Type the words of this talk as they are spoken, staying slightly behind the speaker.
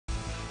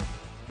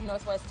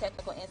Northwest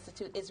Technical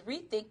Institute is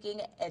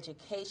rethinking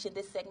education.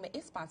 This segment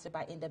is sponsored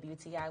by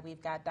NWTI.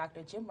 We've got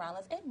Dr. Jim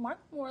Rollins and Mark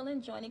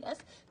Moreland joining us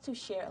to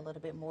share a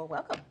little bit more.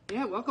 Welcome.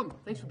 Yeah, welcome.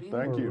 Thanks for being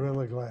here. Thank you. We're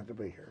really glad to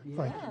be here. Yeah.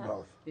 Thank you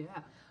both. Yeah.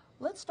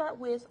 Let's start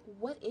with,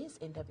 what is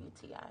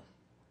NWTI?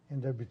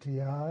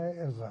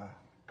 NWTI is a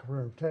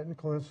career and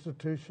technical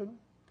institution.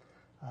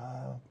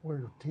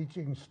 We're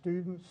teaching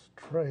students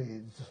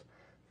trades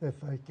that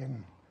they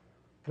can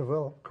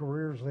develop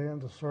careers in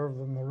to serve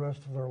them the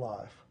rest of their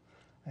life.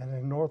 And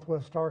in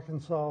Northwest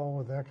Arkansas,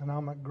 with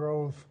economic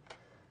growth,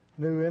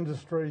 new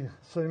industry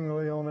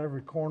seemingly on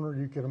every corner,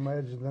 you can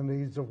imagine the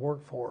needs of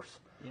workforce.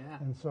 Yeah.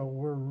 And so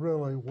we're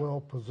really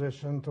well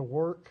positioned to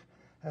work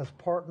as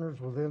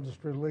partners with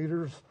industry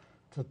leaders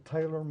to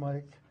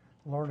tailor-make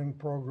learning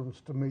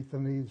programs to meet the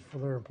needs for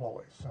their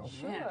employees. So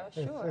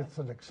it's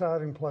an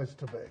exciting place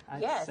to be.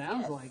 Yes,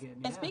 sounds like it.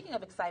 Yeah. And speaking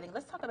of exciting,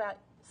 let's talk about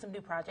some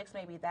new projects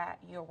maybe that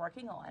you're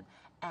working on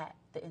at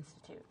the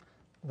Institute.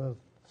 The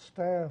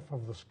staff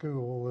of the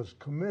school is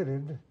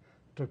committed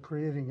to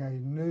creating a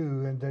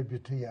new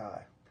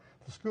NWTI.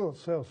 The school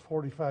itself is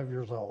 45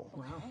 years old.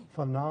 Wow.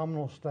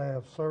 Phenomenal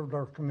staff, served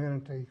our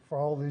community for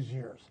all these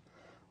years.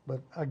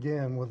 But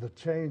again, with the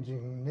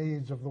changing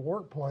needs of the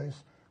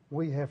workplace,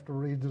 we have to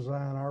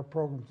redesign our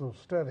programs of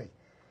study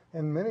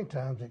and many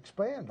times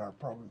expand our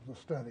programs of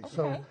study. Okay.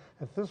 So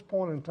at this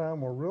point in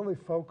time, we're really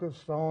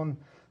focused on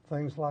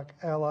things like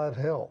allied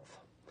health,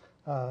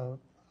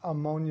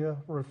 ammonia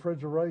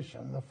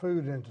refrigeration, the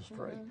food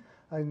industry,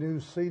 a new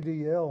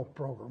CDL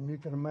program. You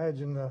can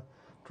imagine the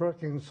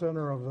trucking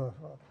center of the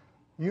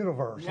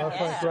universe, I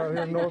think, right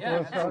here in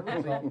Northwest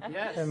Arkansas,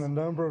 and the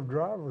number of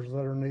drivers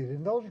that are needed.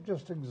 And those are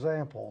just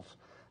examples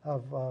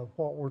of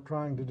what we're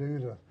trying to do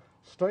to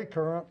stay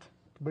current,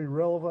 to be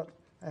relevant,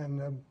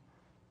 and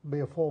be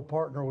a full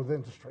partner with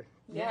industry.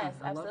 Yes,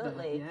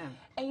 absolutely. Yeah.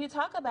 And you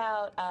talk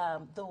about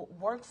the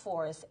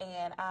workforce,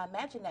 and I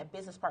imagine that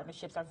business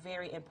partnerships are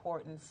very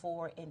important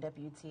for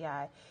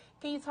NWTI.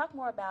 Can you talk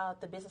more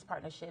about the business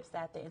partnerships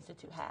that the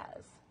Institute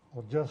has?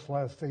 Well, just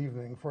last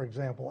evening, for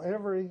example,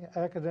 every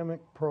academic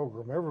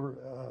program, every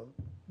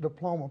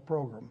diploma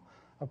program,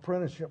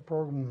 apprenticeship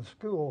program in the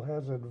school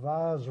has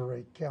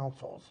advisory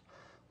councils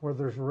where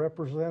there's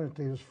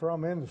representatives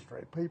from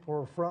industry. People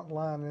are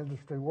frontline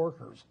industry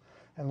workers.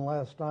 And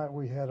last night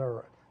we had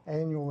our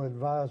annual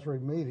advisory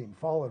meeting,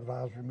 fall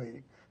advisory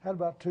meeting. Had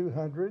about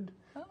 200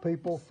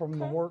 people from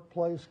the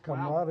workplace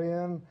come right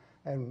in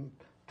and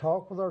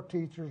talk with our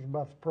teachers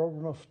about the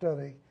program of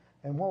study.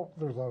 And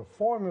there's a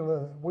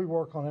formula that we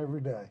work on every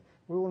day.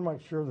 We want to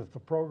make sure that the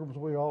programs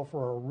we offer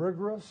are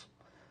rigorous,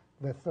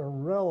 that they're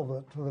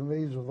relevant to the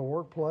needs of the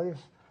workplace,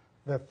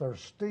 that they're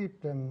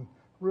steeped in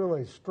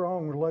really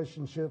strong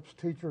relationships,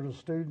 teacher to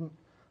student,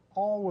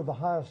 all with the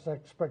highest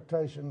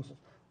expectations.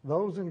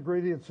 Those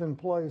ingredients in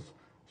place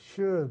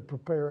should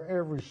prepare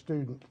every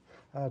student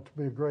to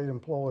be a great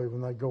employee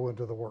when they go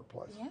into the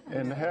workplace. Yeah.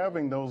 And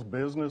having those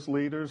business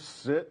leaders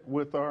sit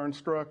with our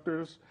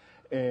instructors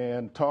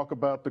and talk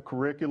about the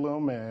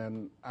curriculum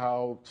and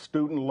how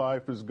student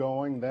life is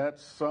going,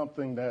 that's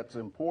something that's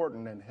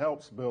important and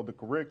helps build the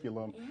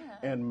curriculum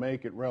and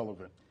make it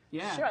relevant.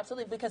 Yeah. Sure,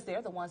 absolutely, because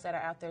they're the ones that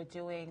are out there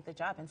doing the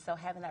job. And so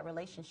having that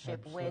relationship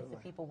with the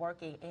people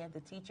working and the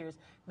teachers,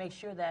 make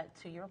sure that,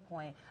 to your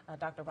point,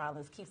 Dr.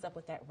 Rollins, keeps up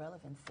with that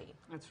relevancy.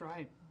 That's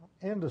right.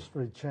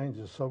 Industry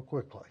changes so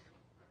quickly,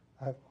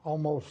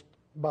 almost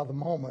by the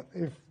moment,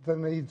 if the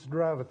needs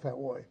drive it that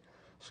way.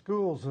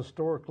 Schools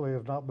historically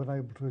have not been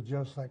able to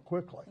adjust that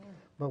quickly.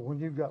 But when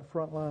you've got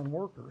frontline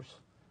workers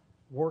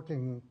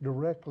working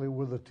directly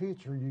with a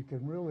teacher, you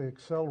can really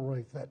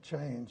accelerate that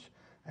change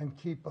and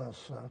keep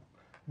us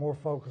more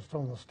focused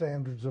on the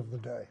standards of the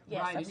day.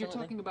 Yes, right, absolutely. and you're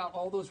talking about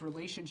all those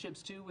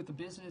relationships, too, with the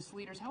business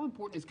leaders. How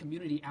important is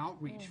community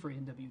outreach for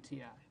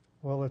NWTI?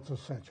 Well, it's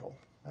essential.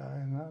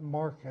 And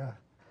Mark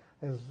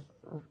is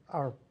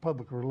our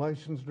public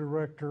relations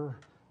director,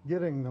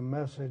 getting the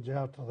message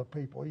out to the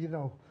people. You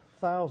know,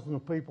 thousands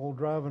of people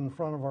drive in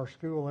front of our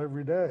school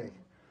every day,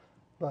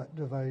 but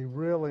do they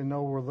really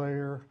know we're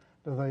there?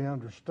 Do they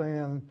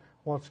understand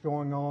what's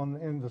going on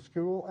in the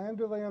school? And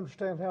do they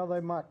understand how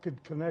they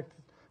could connect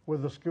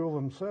with the school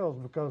themselves,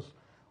 because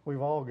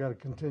we've all got to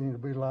continue to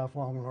be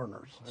lifelong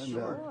learners.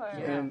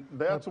 And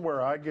that's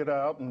where I get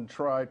out and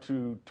try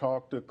to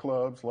talk to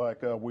clubs.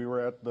 Like we were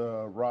at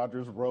the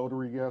Rogers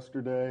Rotary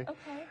yesterday.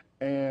 Okay.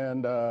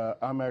 And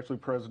I'm actually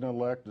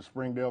president-elect of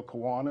Springdale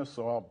Kiwanis,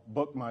 so I'll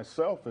book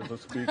myself as a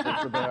speaker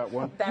for that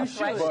one.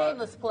 That's right,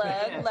 shameless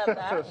plug, love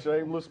that.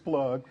 Shameless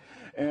plug.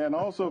 And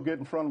also get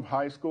in front of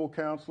high school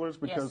counselors,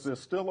 because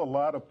there's still a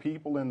lot of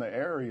people in the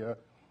area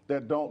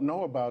that don't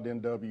know about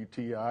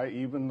NWTI,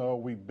 even though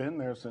we've been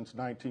there since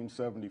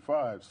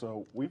 1975.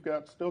 So we've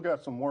still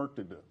got some work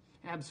to do.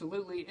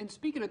 Absolutely. And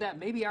speaking of that,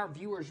 maybe our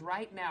viewers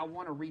right now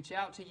want to reach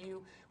out to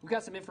you. We've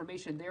got some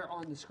information there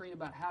on the screen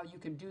about how you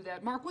can do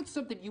that. Mark, what's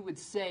something you would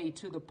say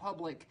to the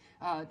public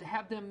to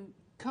have them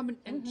come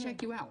and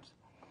check you out?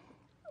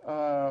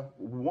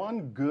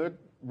 One good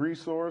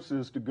resource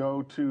is to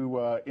go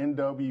to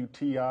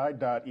nwti.edu.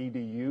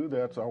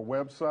 That's our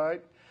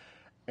website.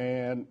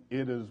 and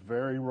it is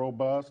very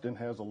robust and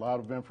has a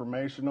lot of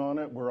information on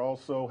it. We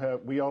also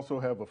have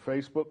a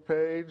Facebook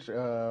page.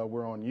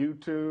 We're on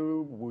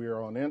YouTube.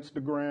 We're on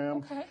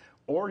Instagram. Okay.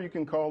 Or you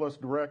can call us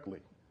directly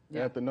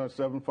at the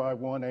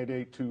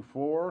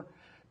 751-8824,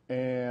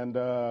 and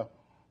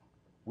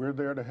we're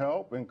there to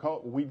help. And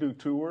we do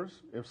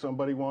tours. If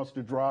somebody wants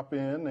to drop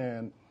in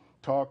and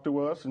talk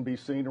to us and be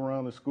seen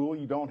around the school,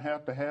 you don't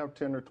have to have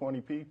 10 or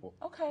 20 people.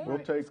 Okay. We'll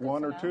Right. take That's good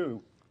one to or know.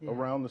 two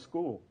around the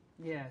school.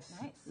 Yes.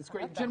 Nice. It's I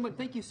great. love that. Gentlemen,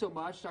 thank you so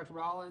much. Dr.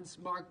 Rollins,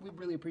 Mark, we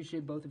really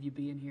appreciate both of you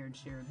being here and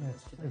sharing with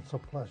us today. It's a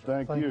pleasure.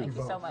 Thank you. Thank you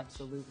both. so much.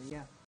 Absolutely, yeah.